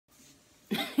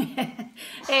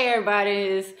Hey everybody,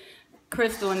 it's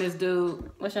Crystal and this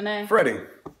dude. What's your name? Freddie.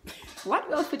 Why do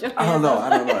you always put your I don't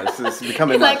know. It's just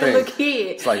becoming He's my like thing. a little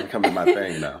kid. It's like becoming my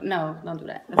thing now. No, don't do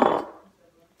that.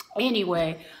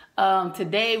 Anyway,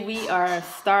 today we are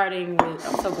starting with.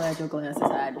 I'm so glad your glasses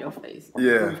hide your face.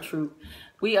 Yeah. True.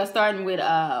 We are starting with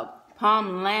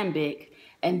Pomme Lambic,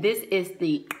 and this is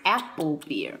the apple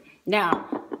beer. Now,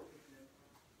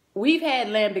 we've had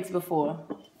lambics before.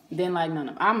 Didn't like none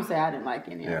of them. I'm gonna say I didn't like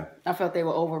any of them. I felt they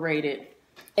were overrated.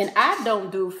 And I don't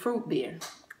do fruit beer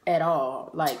at all.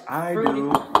 Like I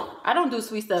don't do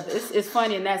sweet stuff. It's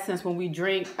funny in that sense when we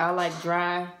drink. I like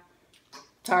dry,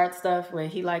 tart stuff where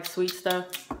he likes sweet stuff.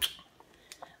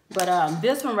 But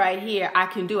this one right here, I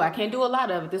can do. I can't do a lot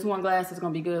of it. This one glass is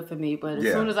gonna be good for me. But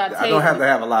as soon as I taste it, I don't have to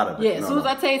have a lot of it. Yeah, as soon as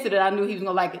I tasted it, I knew he was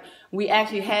gonna like it. We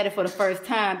actually had it for the first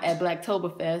time at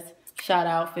Blacktoberfest. Shout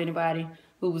out for anybody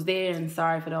who was there, and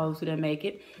sorry for those who didn't make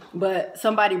it. But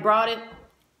somebody brought it.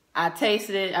 I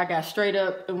tasted it. I got straight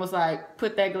up and was like,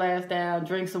 put that glass down,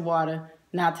 drink some water.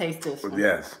 Now taste this one.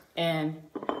 Yes. And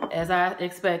as I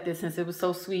expected, since it was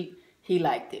so sweet, he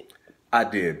liked it. I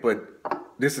did, but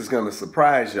this is gonna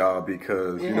surprise y'all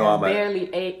because you know I'm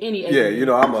barely any ABV. Yeah, you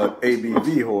know I'm a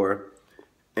ABV whore,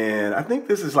 and I think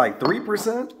this is like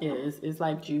 3%. Yeah, it's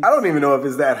like juice. I don't even know if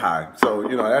it's that high, so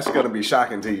you know that's gonna be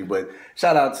shocking to you. But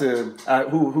shout out to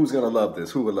who's gonna love this?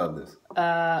 Who would love this?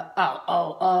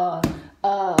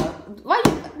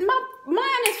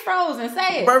 Mine is frozen.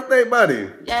 Say it. Birthday buddy.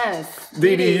 Yes.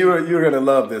 Dee Dee, you're gonna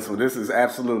love this one. This is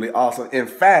absolutely awesome. In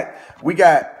fact, we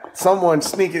got someone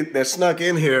that snuck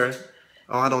in here.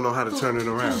 Oh, I don't know how to turn it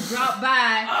around. Dropped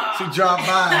by. She dropped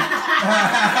by.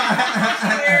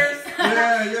 Cheers.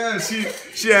 Yeah.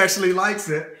 She actually likes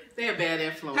it. They're a bad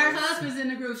influence. Her husband's in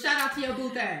the group. Shout out to your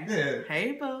boo thing. Yeah.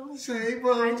 Hey, boo. Hey,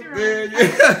 boo.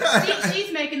 Yeah.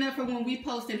 She's making up for when we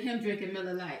posted him drinking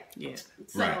Miller Lite. Yeah.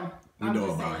 So, right. We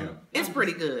know about him. It's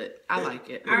pretty good. I like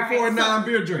it. All right, for a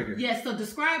non-beer drinker. Yes, so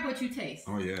describe what you taste.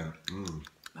 Oh, yeah.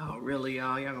 Oh, really,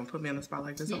 y'all? Y'all gonna put me on the spot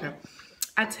like this? Yeah. Okay.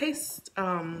 I taste,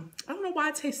 I don't know why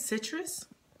I taste citrus.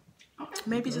 Okay.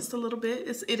 Maybe just a little bit.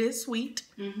 It is sweet.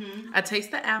 Mm-hmm. I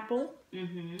taste the apple.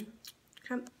 Mm-hmm.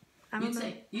 I don't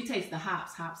know. You taste the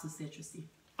hops. Hops is citrusy.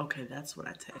 Okay, that's what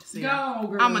I taste. See, Go,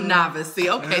 girl. I'm a novice. See,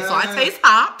 okay, so I taste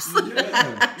hops.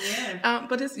 Yeah.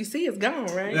 But you see, it's gone,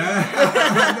 right?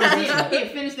 Here,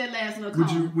 finish that last little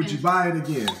cone. Would you buy it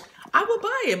again? I would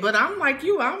buy it, but I'm like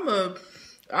you. I'm a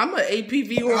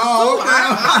APV or Oh, okay.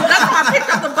 That's why I picked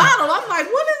up the bottle. I'm like,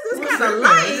 what is this kind of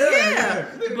light? Yeah.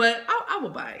 But I will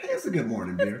buy it. It's a good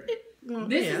morning beer.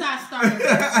 This is our starter.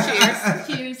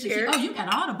 Cheers. Cheers. Oh, you got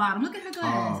all the bottom. Look at her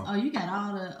glass. Oh, you got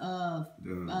all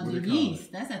the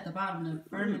yeast. That's at the bottom. The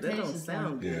fermentation. That don't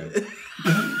sound good.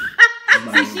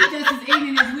 See, she just as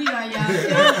ignorant as we are, y'all.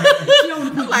 She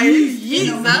don't put like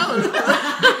yeast.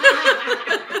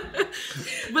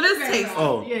 But it's tasty.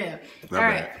 Oh, yeah. Not All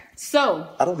right. bad. So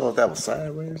I don't know if that was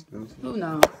sideways. who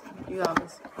knows? You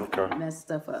always mess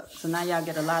stuff up. So now y'all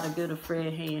get a lot of good of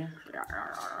Fred hand.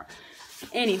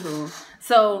 Anywho,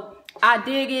 so I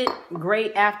dig it.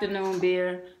 Great afternoon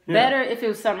beer. Better if it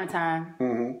was summertime.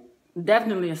 Mm-hmm.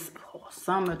 Definitely a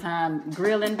summertime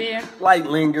grilling beer. Light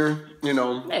linger, you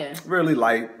know. Yeah. Really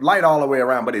light all the way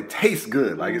around, but it tastes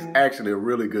good. Like it's actually a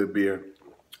really good beer.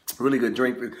 Really good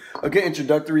drink. A good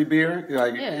introductory beer.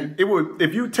 Like it would,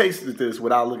 if you tasted this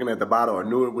without looking at the bottle or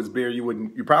knew it was beer,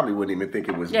 you probably wouldn't even think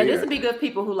it was beer. Yeah, this would be good for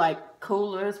people who like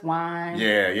coolers, wine.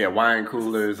 Yeah, wine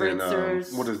coolers spritzers.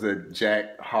 And what is the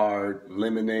Jack Hard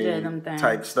lemonade them things.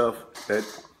 type stuff. That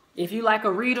if you like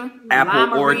a Rita, Apple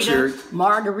lime Orchard,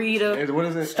 margarita, what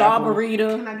is it? Strawberry,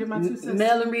 Can I give my 2 cents?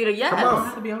 melon Rita, yeah. Come I don't on.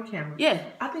 have to be on camera. Yeah.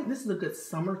 I think this is a good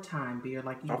summertime beer.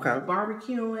 Like you Okay.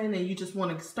 barbecuing and you just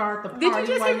want to start the party. Did you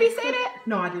just while hear me you say cook. that?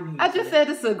 No, I didn't hear you. I just said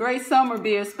it's a great summer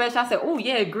beer, especially. I said, oh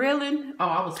yeah, grilling. Oh,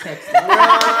 I was texting.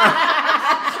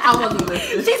 I wasn't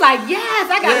listening. She's like, yes,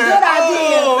 I got a good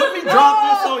idea. Oh, let me drop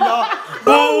this on y'all.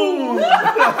 Boom.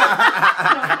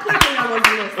 Clearly I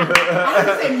wasn't listening. I was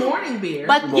going to say morning beer.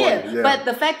 But yeah, but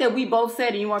the fact that we both said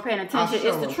it and you weren't paying attention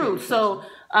is the truth. So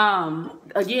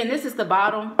again, this is the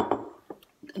bottle.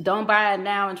 Don't buy it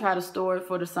now and try to store it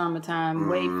for the summertime.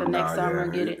 Wait for next summer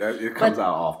and get it. It comes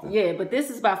out often. Yeah, but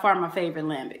this is by far my favorite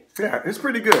lambic. Yeah, it's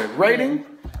pretty good. Rating?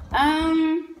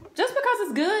 Just because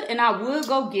it's good and I would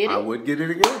go get it. I would get it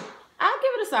again. I'll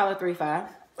give it a solid 3.5.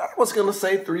 I was gonna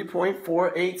say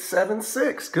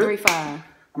 3.4876. Good. 3.5.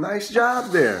 Nice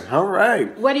job there. All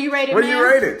right. What do you rate it? What do you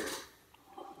rate it?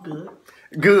 Good.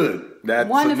 Good. That's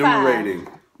 1 a to new 5. rating.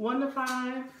 1 to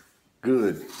 5.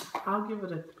 Good. I'll give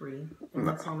it a 3. And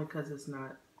that's only because it's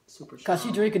not super strong. Because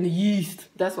she's drinking the yeast.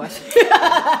 That's why she...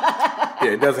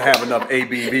 it doesn't have enough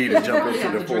ABV to jump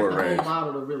into the 4 A range. whole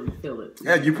bottle to really fill it.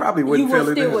 Yeah, you probably wouldn't You feel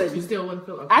it. still in. wouldn't. You still wouldn't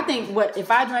feel it. I think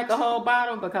if I drank a whole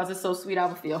bottle because it's so sweet, I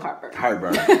would feel heartburn.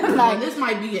 Heartburn. Like this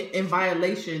might be in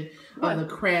violation of the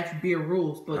craft beer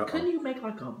rules, but couldn't you make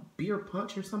like a beer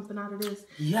punch or something out of this?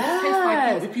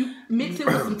 Yes. Like if you mix it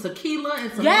with some tequila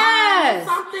and some Yes.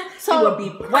 lime or something, So, it would be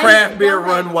perfect. Craft beer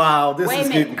run wild. This Wait a is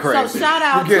minute. getting crazy. So shout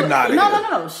out We're getting to out of here.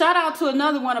 no. Shout out to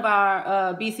another one of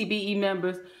our BCBE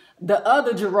members, the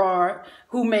other Gerard,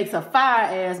 who makes a fire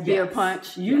ass beer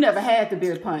punch. You never had the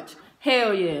beer punch.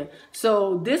 Hell yeah.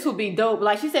 So this would be dope.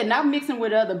 Like she said, not mixing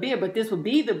with other beer, but this would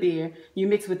be the beer. You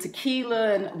mix with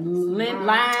tequila and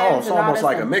lime. Oh, it's almost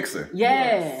like a mixer.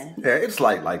 Yeah. Yeah, it's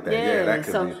like that. Yeah, that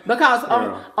could be. Because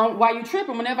while you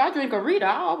tripping, whenever I drink a Rita,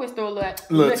 I always throw a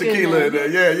little tequila in there.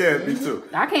 Yeah, me too.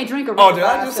 I can't drink a Rita. Oh, did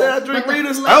I just say I drink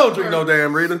Ritas? I don't drink no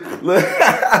damn Rita.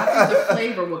 The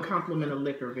flavor would complement a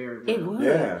liquor very well. It would.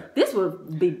 Yeah. This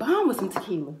would be bomb with some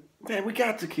tequila. Man, we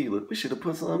got tequila. We should have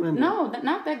put some in there. No,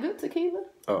 not that good tequila.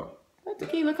 Oh. That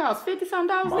tequila costs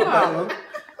 $50-something a bottle.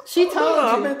 She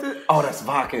told you. Oh, that's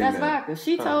vodka in That's there. vodka.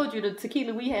 She told you the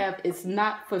tequila we have is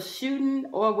not for shooting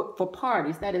or for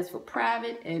parties. That is for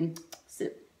private and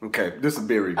sip. Okay, this is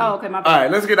beer review. Oh, okay, my bad. All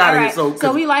right, let's get out of here.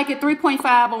 So we like it 3.5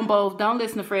 on both. Don't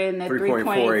listen to Fred and that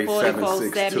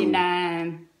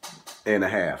 3.4479. and a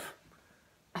half.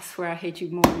 I swear I hate you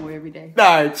more and more every day.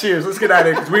 All right, cheers. Let's get out of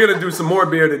here because we're going to do some more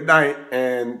beer tonight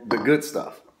and the good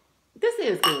stuff. This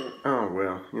is good. Oh,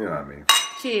 well, you know what I mean.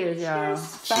 Cheers, y'all. Cheers.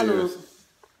 Salud.